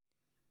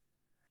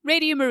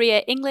Radio Maria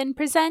England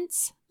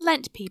presents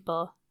Lent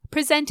People,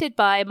 presented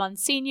by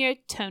Monsignor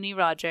Tony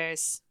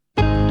Rogers.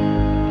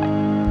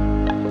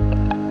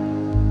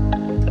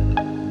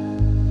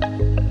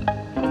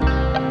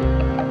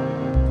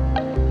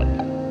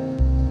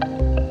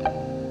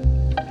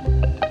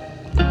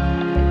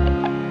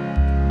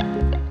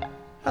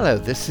 Hello,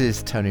 this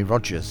is Tony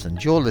Rogers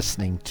and you're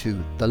listening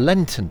to The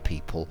Lenten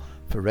People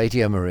for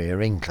Radio Maria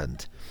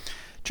England.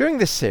 During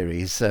this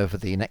series over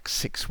the next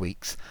 6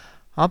 weeks,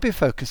 I'll be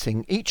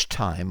focusing each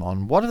time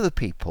on one of the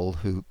people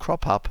who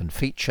crop up and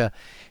feature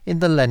in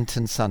the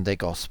Lenten Sunday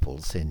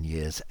Gospels in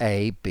years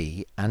A,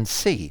 B and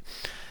C.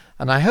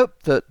 And I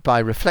hope that by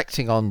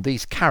reflecting on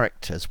these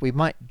characters we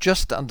might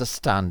just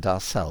understand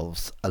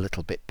ourselves a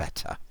little bit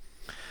better.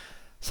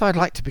 So I'd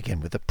like to begin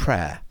with a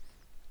prayer.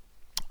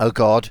 O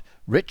God,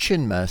 rich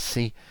in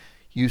mercy,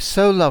 you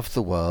so loved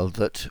the world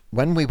that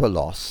when we were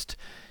lost,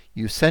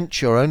 you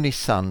sent your only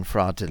Son for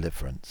our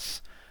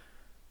deliverance.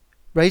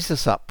 Raise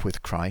us up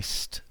with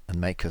Christ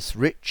and make us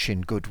rich in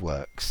good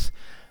works,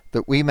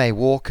 that we may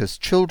walk as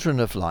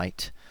children of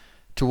light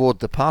toward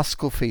the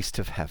Paschal feast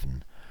of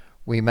heaven.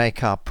 We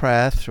make our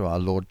prayer through our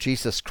Lord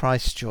Jesus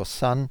Christ, your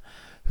Son,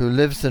 who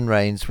lives and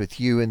reigns with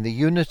you in the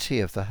unity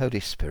of the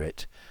Holy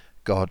Spirit,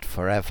 God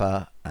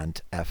forever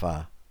and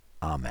ever.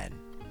 Amen.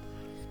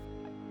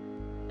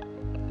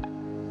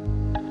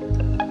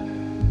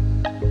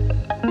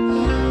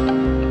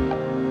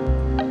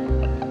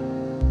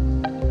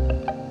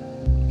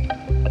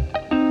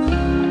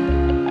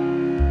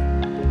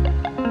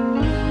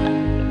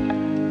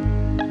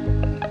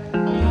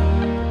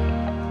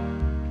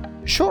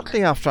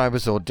 Shortly after I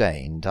was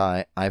ordained,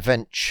 I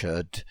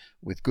ventured,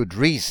 with good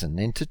reason,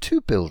 into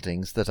 2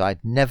 buildings that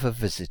I'd never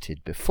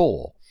visited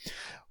before.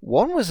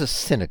 One was a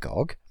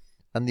synagogue,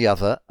 and the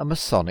other a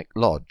Masonic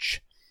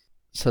lodge.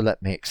 So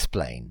let me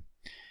explain.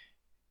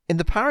 In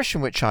the parish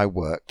in which I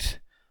worked,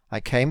 I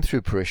came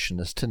through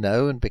parishioners to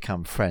know and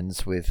become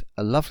friends with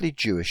a lovely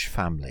Jewish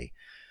family,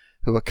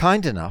 who were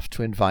kind enough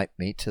to invite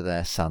me to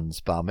their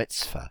son's bar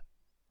mitzvah.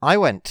 I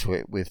went to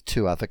it with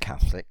 2 other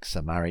Catholics,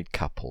 a married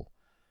couple.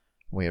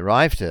 We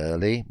arrived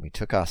early, we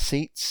took our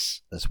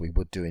seats, as we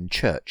would do in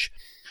church,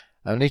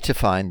 only to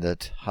find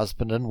that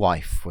husband and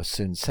wife were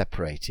soon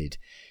separated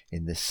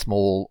in this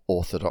small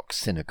Orthodox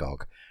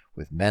synagogue,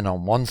 with men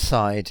on one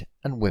side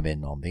and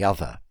women on the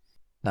other.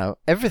 Now,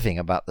 everything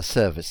about the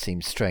service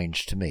seemed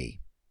strange to me.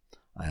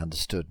 I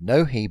understood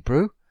no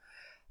Hebrew,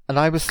 and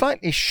I was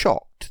slightly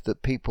shocked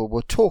that people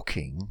were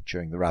talking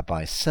during the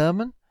rabbi's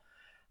sermon,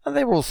 and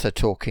they were also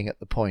talking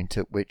at the point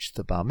at which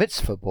the bar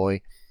mitzvah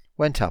boy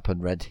went up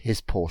and read his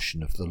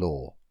portion of the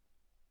law.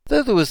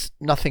 Though there was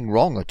nothing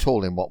wrong at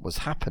all in what was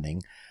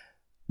happening,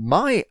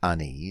 my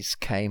unease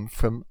came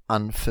from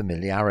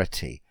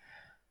unfamiliarity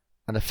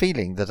and a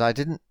feeling that I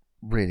didn't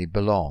really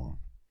belong.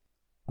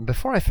 And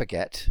before I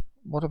forget,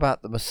 what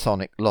about the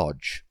Masonic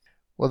Lodge?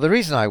 Well, the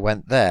reason I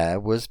went there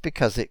was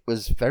because it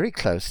was very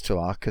close to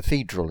our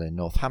cathedral in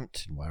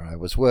Northampton where I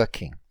was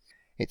working.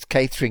 Its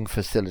catering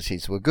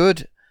facilities were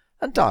good,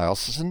 and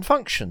diocesan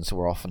functions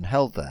were often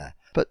held there.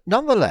 But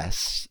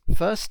nonetheless,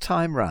 first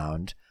time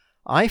round,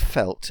 I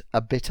felt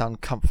a bit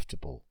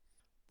uncomfortable.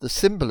 The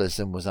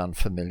symbolism was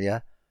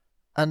unfamiliar,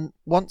 and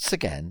once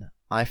again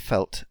I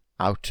felt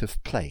out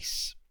of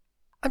place.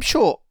 I'm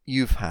sure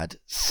you've had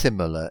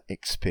similar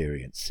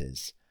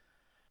experiences.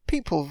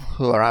 People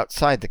who are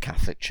outside the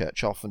Catholic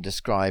Church often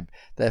describe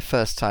their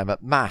first time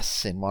at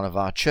Mass in one of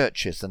our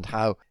churches and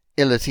how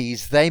ill at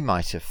ease they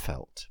might have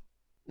felt.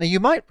 Now, you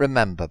might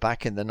remember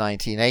back in the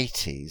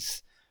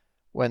 1980s,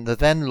 when the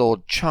then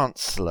Lord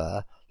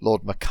Chancellor,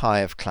 Lord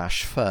Mackay of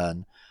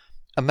Clashfern,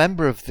 a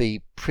member of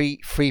the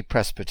Free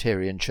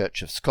Presbyterian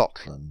Church of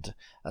Scotland,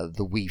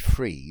 the Wee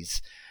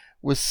Frees,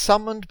 was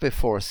summoned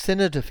before a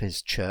synod of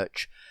his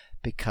church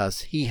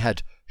because he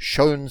had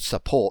shown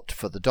support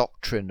for the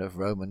doctrine of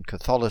Roman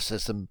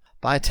Catholicism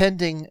by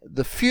attending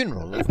the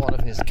funeral of one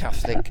of his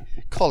Catholic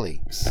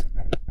colleagues.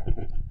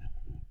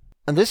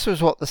 And this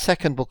was what the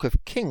second book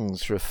of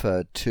Kings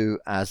referred to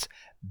as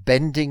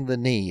bending the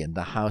knee in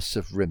the house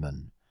of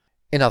Rimmon.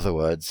 In other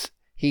words,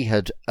 he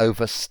had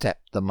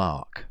overstepped the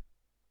mark.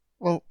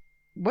 Well,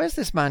 where's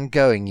this man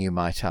going, you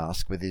might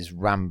ask, with his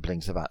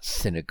ramblings about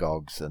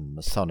synagogues and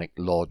Masonic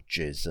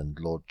lodges and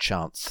Lord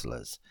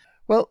Chancellors?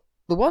 Well,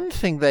 the one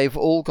thing they've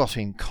all got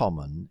in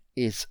common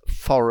is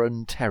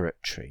foreign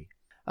territory.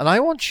 And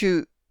I want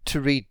you to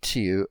read to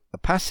you a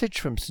passage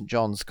from St.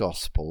 John's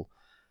Gospel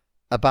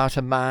about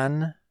a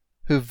man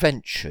who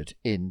ventured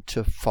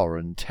into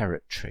foreign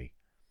territory.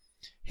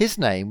 His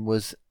name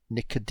was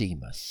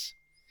Nicodemus,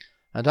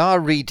 and our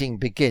reading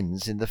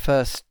begins in the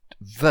first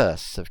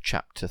verse of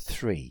chapter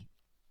 3.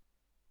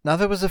 Now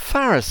there was a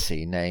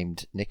Pharisee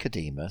named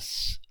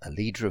Nicodemus, a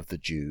leader of the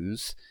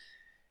Jews.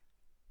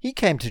 He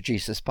came to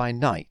Jesus by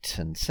night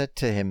and said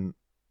to him,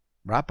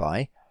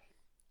 "Rabbi,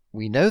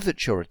 we know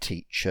that you're a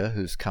teacher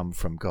who's come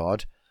from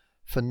God,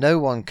 for no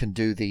one can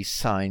do these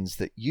signs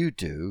that you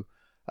do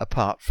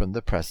apart from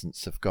the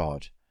presence of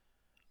God."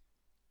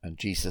 And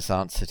Jesus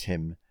answered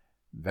him,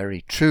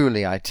 "Very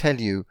truly I tell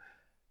you,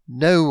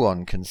 No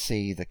one can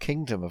see the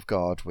kingdom of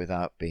God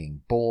without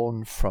being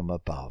born from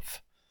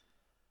above."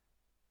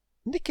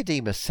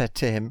 Nicodemus said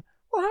to him,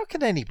 "Well, how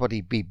can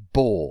anybody be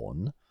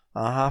born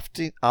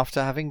after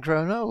having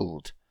grown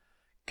old?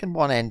 Can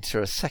one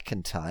enter a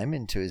second time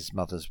into his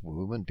mother's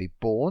womb and be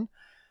born?"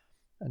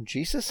 And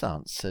Jesus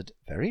answered,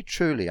 "Very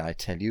truly, I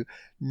tell you,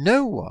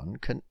 no one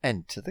can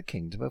enter the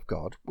kingdom of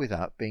God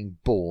without being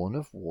born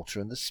of water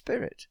and the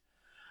Spirit.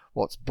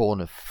 What's born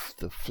of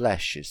the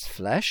flesh is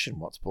flesh, and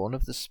what's born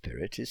of the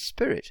Spirit is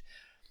spirit.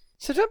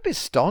 So don't be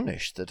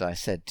astonished that I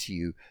said to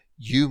you,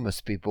 you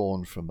must be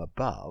born from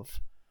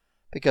above,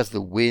 because the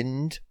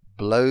wind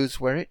blows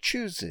where it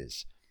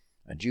chooses,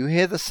 and you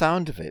hear the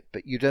sound of it,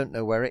 but you don't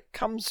know where it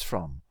comes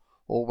from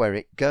or where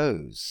it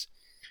goes.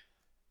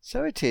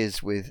 So it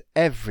is with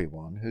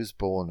everyone who's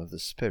born of the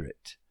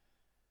Spirit."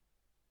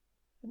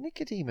 And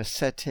Nicodemus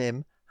said to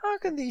him, "How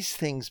can these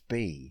things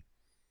be?"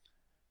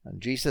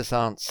 And Jesus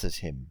answered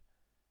him,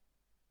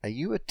 "Are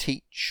you a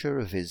teacher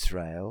of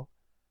Israel,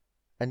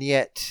 and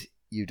yet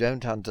you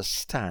don't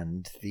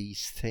understand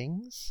these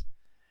things?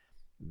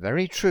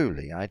 Very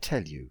truly, I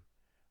tell you,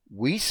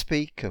 we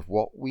speak of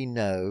what we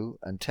know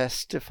and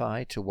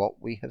testify to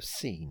what we have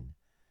seen.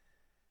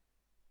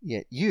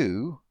 Yet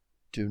you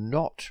do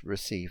not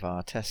receive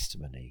our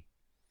testimony.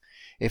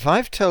 If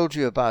I've told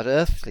you about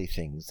earthly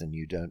things and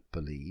you don't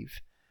believe,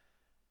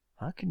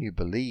 how can you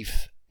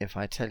believe if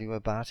I tell you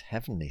about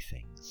heavenly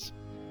things?"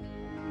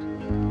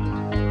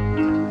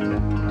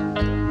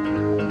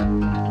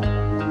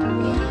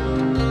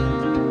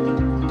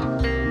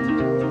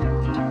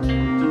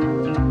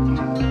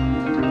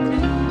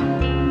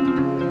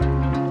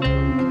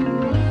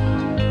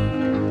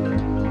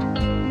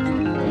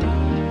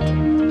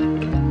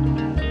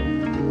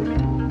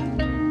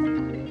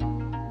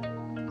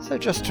 So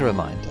just a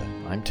reminder,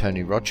 I'm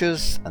Tony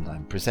Rogers and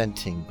I'm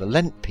presenting The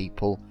Lent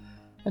People,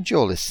 and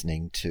you're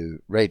listening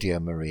to Radio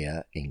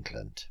Maria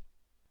England.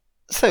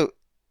 So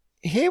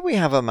here we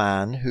have a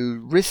man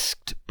who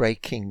risked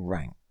breaking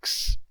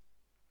ranks.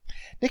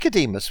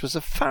 Nicodemus was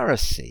a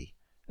Pharisee,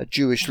 a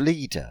Jewish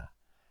leader,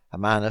 a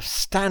man of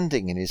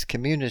standing in his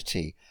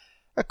community,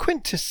 a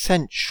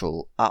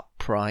quintessential,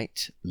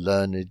 upright,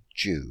 learned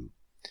Jew.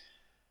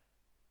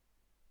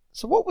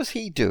 So what was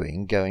he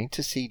doing going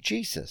to see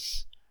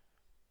Jesus?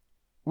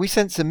 We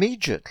sense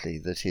immediately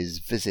that his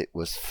visit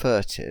was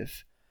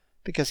furtive,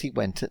 because he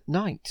went at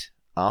night,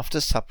 after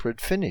supper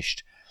had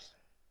finished.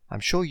 I'm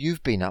sure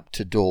you've been up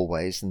to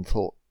doorways and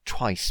thought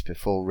twice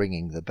before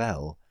ringing the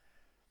bell.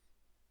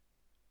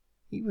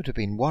 He would have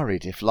been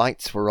worried if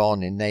lights were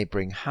on in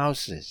neighbouring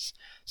houses,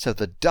 so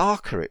the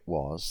darker it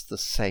was, the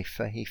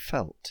safer he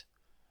felt.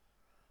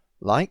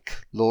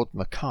 Like Lord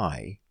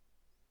Mackay,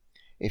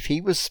 if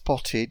he was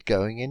spotted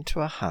going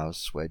into a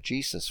house where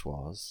Jesus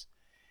was,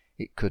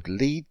 it could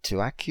lead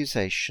to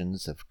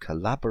accusations of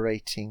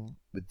collaborating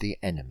with the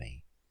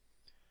enemy.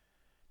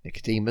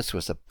 Nicodemus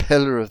was a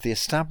pillar of the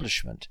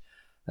establishment,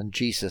 and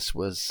Jesus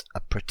was a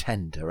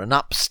pretender, an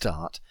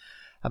upstart,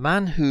 a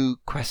man who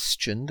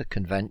questioned the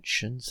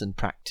conventions and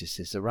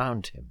practices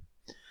around him.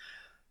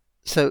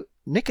 So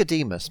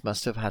Nicodemus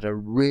must have had a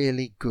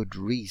really good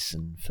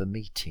reason for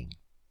meeting,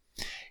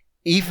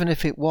 even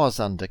if it was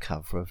under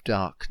cover of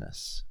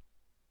darkness.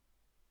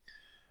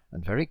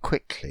 And very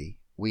quickly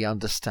we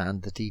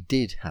understand that he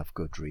did have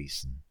good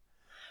reason,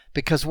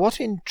 because what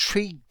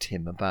intrigued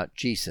him about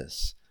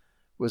Jesus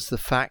was the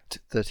fact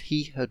that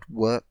he had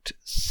worked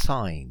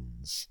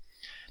signs.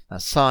 Now,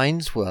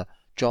 signs were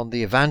John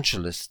the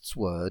Evangelist's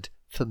word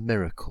for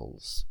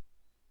miracles.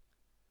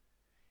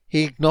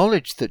 He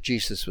acknowledged that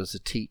Jesus was a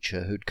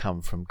teacher who'd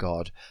come from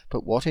God,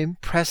 but what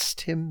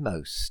impressed him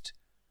most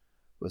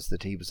was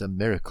that he was a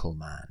miracle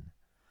man,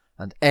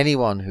 and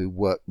anyone who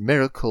worked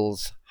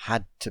miracles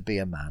had to be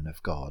a man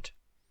of God.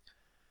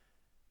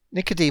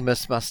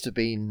 Nicodemus must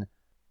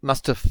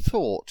have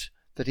thought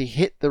that he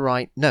hit the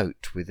right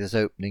note with his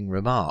opening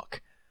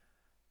remark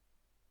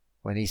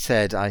when he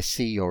said, "I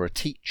see you're a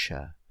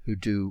teacher who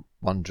do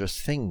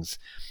wondrous things."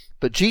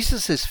 But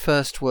Jesus'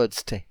 first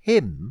words to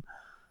him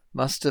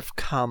must have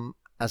come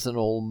as an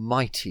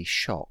almighty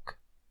shock.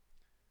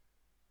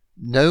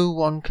 No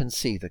one can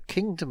see the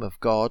kingdom of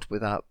God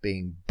without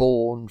being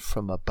born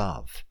from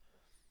above.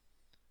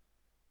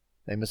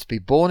 They must be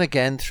born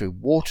again through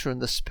water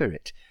and the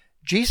Spirit.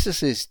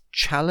 Jesus is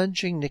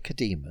challenging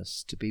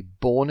Nicodemus to be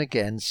born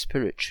again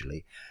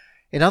spiritually.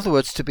 In other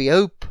words, to be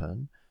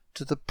open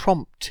to the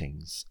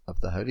promptings of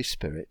the Holy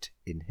Spirit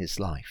in his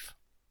life.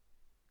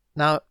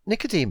 Now,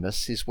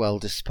 Nicodemus is well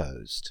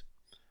disposed,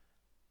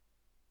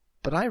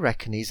 but I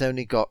reckon he's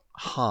only got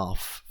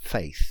half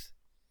faith.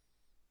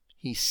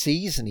 He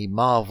sees and he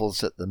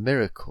marvels at the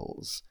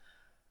miracles,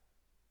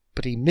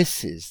 but he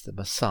misses the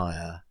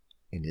Messiah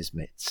in his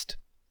midst.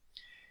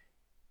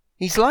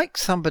 He's like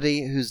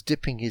somebody who's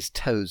dipping his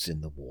toes in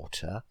the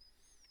water,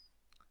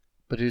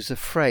 but who's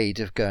afraid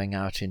of going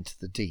out into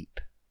the deep.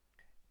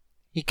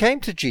 He came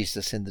to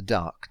Jesus in the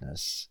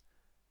darkness,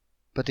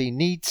 but he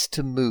needs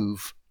to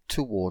move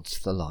towards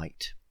the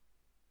light.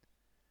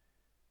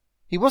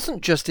 He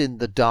wasn't just in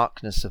the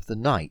darkness of the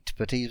night,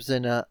 but he was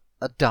in a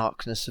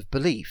darkness of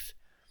belief.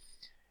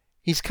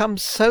 He's come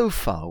so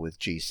far with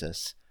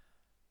Jesus,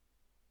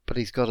 but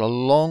he's got a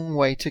long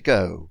way to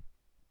go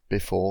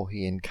before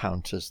he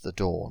encounters the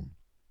dawn.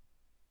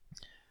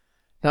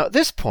 Now at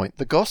this point,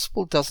 the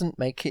Gospel doesn't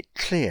make it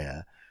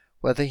clear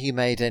whether he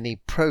made any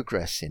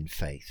progress in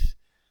faith,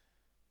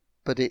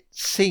 but it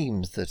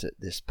seems that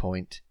at this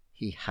point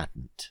he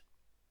hadn't.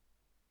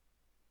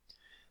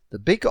 The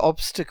big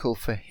obstacle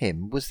for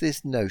him was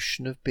this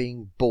notion of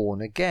being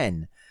born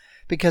again,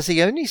 because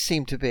he only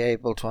seemed to be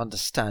able to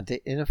understand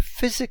it in a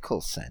physical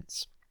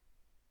sense.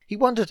 He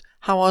wondered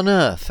how on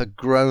earth a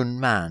grown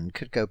man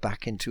could go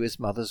back into his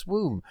mother's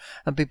womb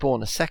and be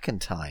born a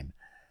second time.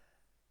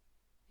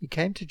 He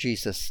came to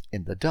Jesus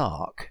in the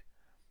dark,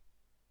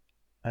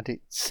 and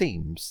it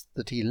seems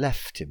that he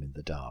left him in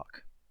the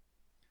dark.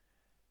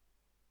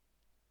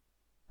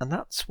 And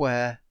that's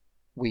where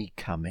we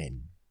come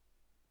in.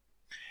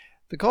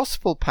 The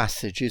Gospel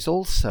passage is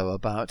also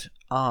about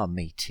our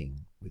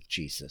meeting with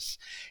Jesus.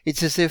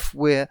 It's as if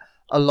we're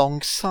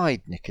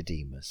alongside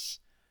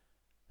Nicodemus,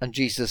 and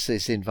Jesus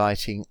is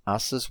inviting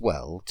us as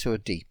well to a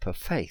deeper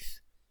faith.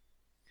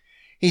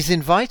 He's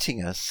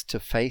inviting us to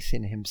faith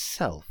in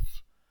himself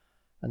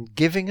and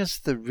giving us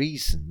the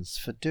reasons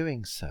for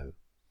doing so.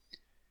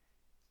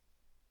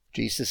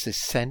 Jesus is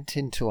sent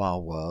into our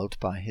world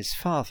by his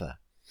Father.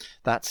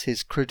 That's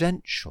his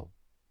credential.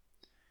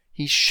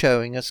 He's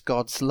showing us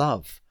God's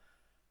love.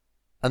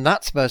 And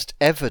that's most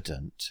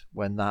evident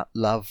when that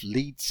love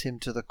leads him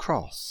to the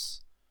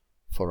cross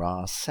for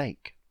our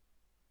sake.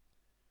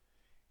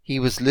 He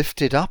was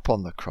lifted up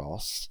on the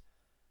cross,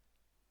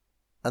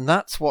 and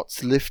that's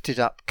what's lifted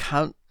up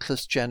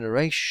countless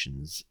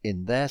generations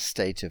in their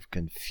state of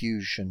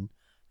confusion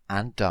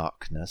and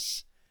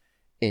darkness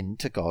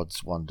into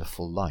God's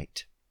wonderful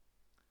light.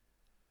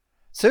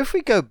 So if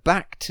we go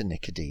back to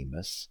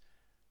Nicodemus,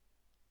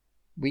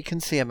 we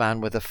can see a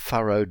man with a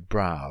furrowed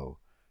brow,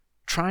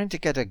 trying to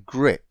get a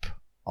grip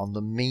on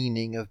the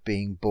meaning of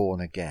being born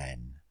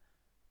again,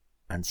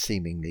 and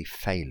seemingly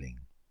failing.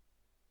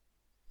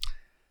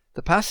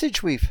 The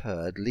passage we've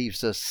heard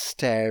leaves us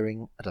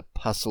staring at a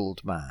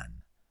puzzled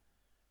man,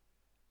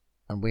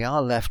 and we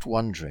are left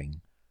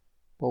wondering,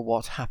 well,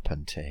 what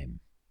happened to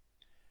him?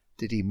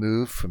 Did he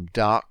move from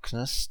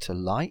darkness to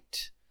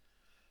light?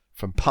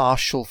 From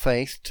partial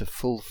faith to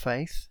full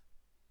faith?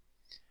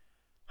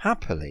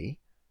 Happily,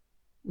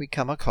 we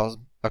come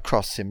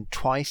across him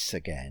twice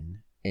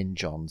again in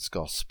John's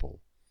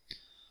Gospel.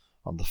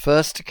 On the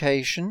first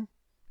occasion,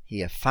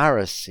 he, a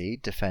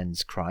Pharisee,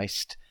 defends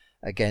Christ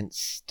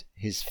against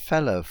his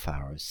fellow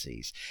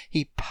Pharisees.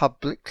 He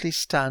publicly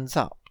stands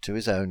up to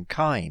his own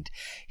kind.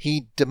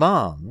 He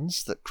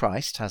demands that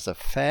Christ has a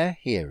fair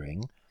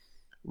hearing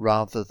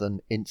rather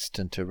than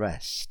instant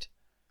arrest.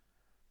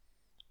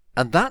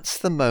 And that's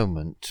the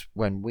moment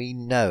when we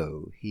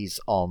know he's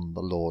on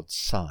the Lord's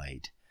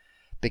side,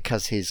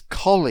 because his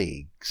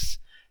colleagues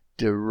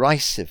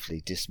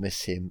derisively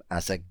dismiss him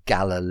as a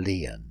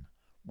Galilean,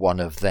 one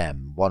of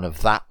them, one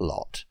of that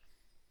lot.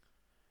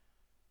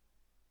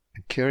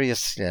 And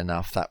curiously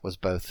enough, that was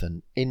both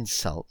an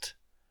insult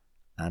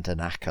and an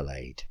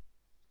accolade.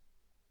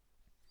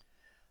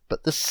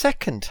 But the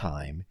second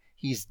time,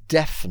 he's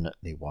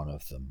definitely one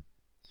of them.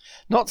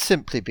 Not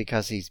simply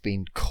because he's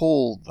been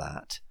called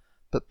that,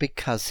 but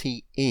because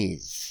he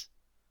is.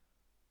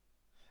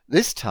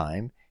 This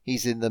time,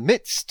 he's in the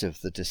midst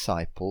of the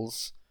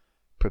disciples,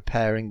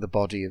 preparing the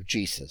body of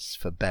Jesus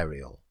for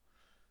burial,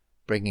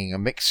 bringing a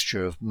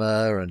mixture of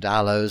myrrh and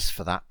aloes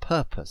for that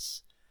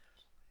purpose.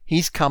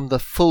 He's come the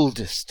full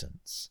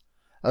distance,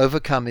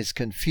 overcome his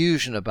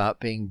confusion about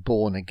being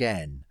born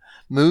again,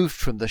 moved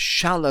from the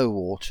shallow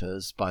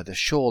waters by the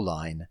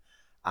shoreline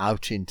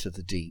out into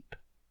the deep.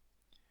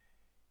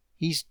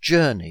 He's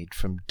journeyed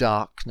from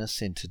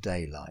darkness into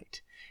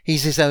daylight.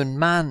 He's his own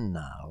man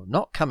now,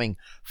 not coming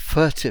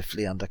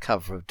furtively under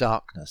cover of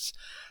darkness,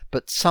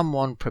 but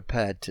someone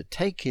prepared to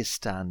take his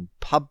stand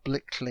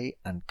publicly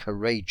and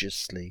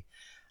courageously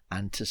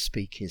and to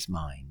speak his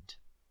mind.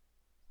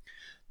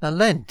 Now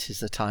Lent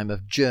is a time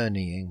of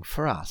journeying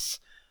for us.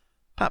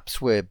 Perhaps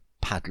we're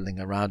paddling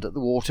around at the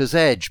water's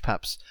edge.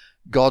 Perhaps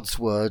God's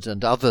word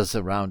and others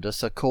around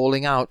us are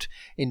calling out,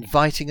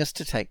 inviting us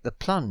to take the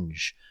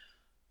plunge,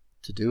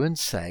 to do and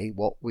say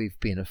what we've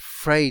been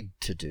afraid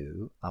to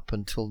do up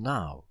until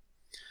now.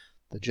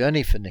 The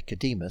journey for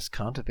Nicodemus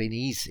can't have been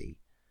easy,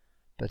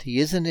 but he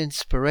is an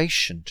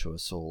inspiration to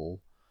us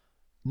all,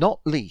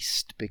 not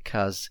least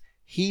because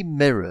he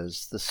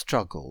mirrors the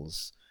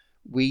struggles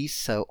we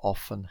so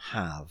often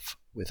have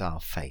with our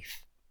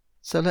faith.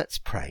 So let's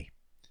pray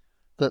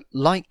that,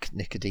 like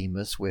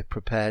Nicodemus, we're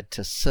prepared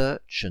to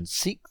search and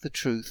seek the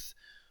truth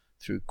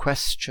through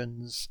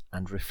questions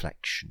and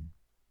reflection,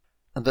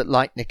 and that,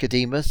 like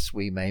Nicodemus,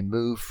 we may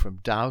move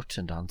from doubt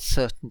and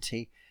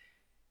uncertainty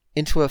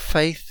into a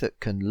faith that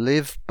can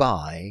live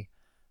by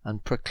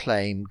and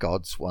proclaim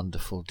God's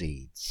wonderful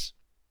deeds.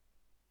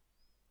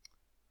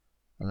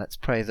 And let's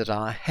pray that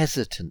our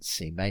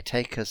hesitancy may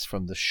take us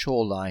from the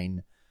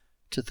shoreline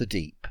to the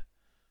deep,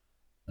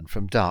 and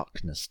from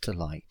darkness to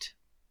light.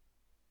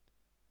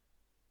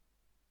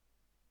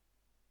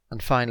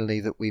 And finally,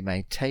 that we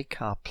may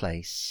take our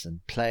place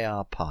and play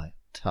our part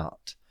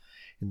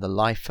in the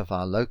life of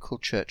our local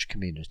church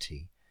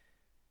community,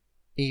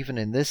 even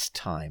in this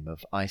time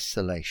of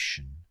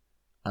isolation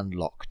and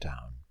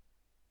lockdown.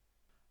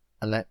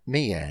 And let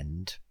me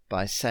end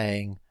by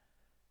saying,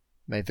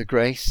 may the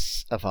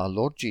grace of our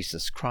Lord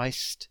Jesus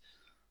Christ,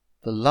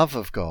 the love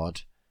of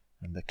God,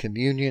 and the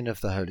communion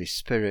of the Holy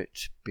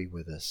Spirit be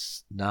with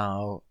us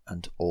now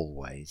and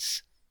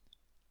always.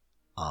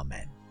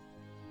 Amen.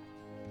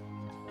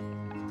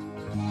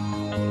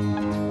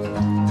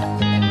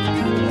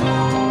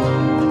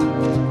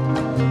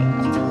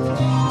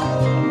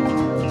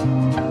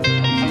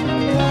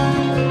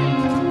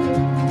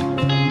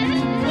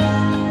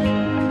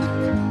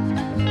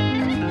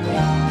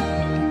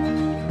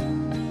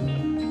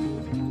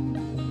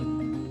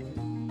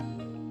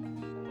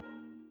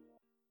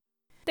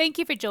 Thank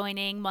you for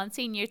joining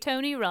Monsignor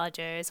Tony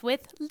Rogers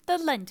with the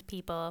Lent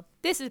People.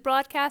 This is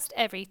broadcast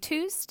every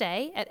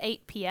Tuesday at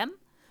 8 p.m,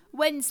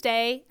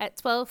 Wednesday at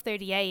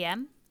 12:30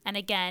 a.m, and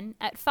again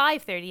at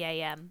 5:30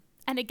 a.m,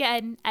 and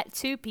again at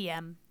 2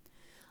 p.m.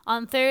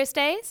 On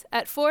Thursdays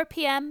at 4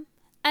 p.m,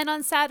 and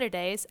on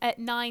Saturdays at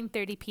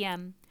 9:30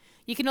 p.m.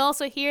 You can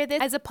also hear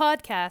this as a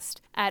podcast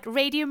at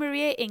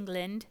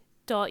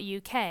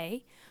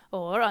radiomariaengland.uk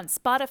or on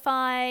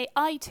Spotify,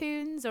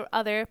 iTunes, or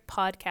other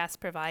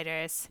podcast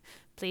providers.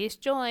 Please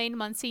join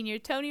Monsignor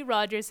Tony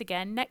Rogers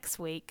again next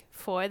week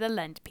for the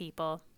Lent People.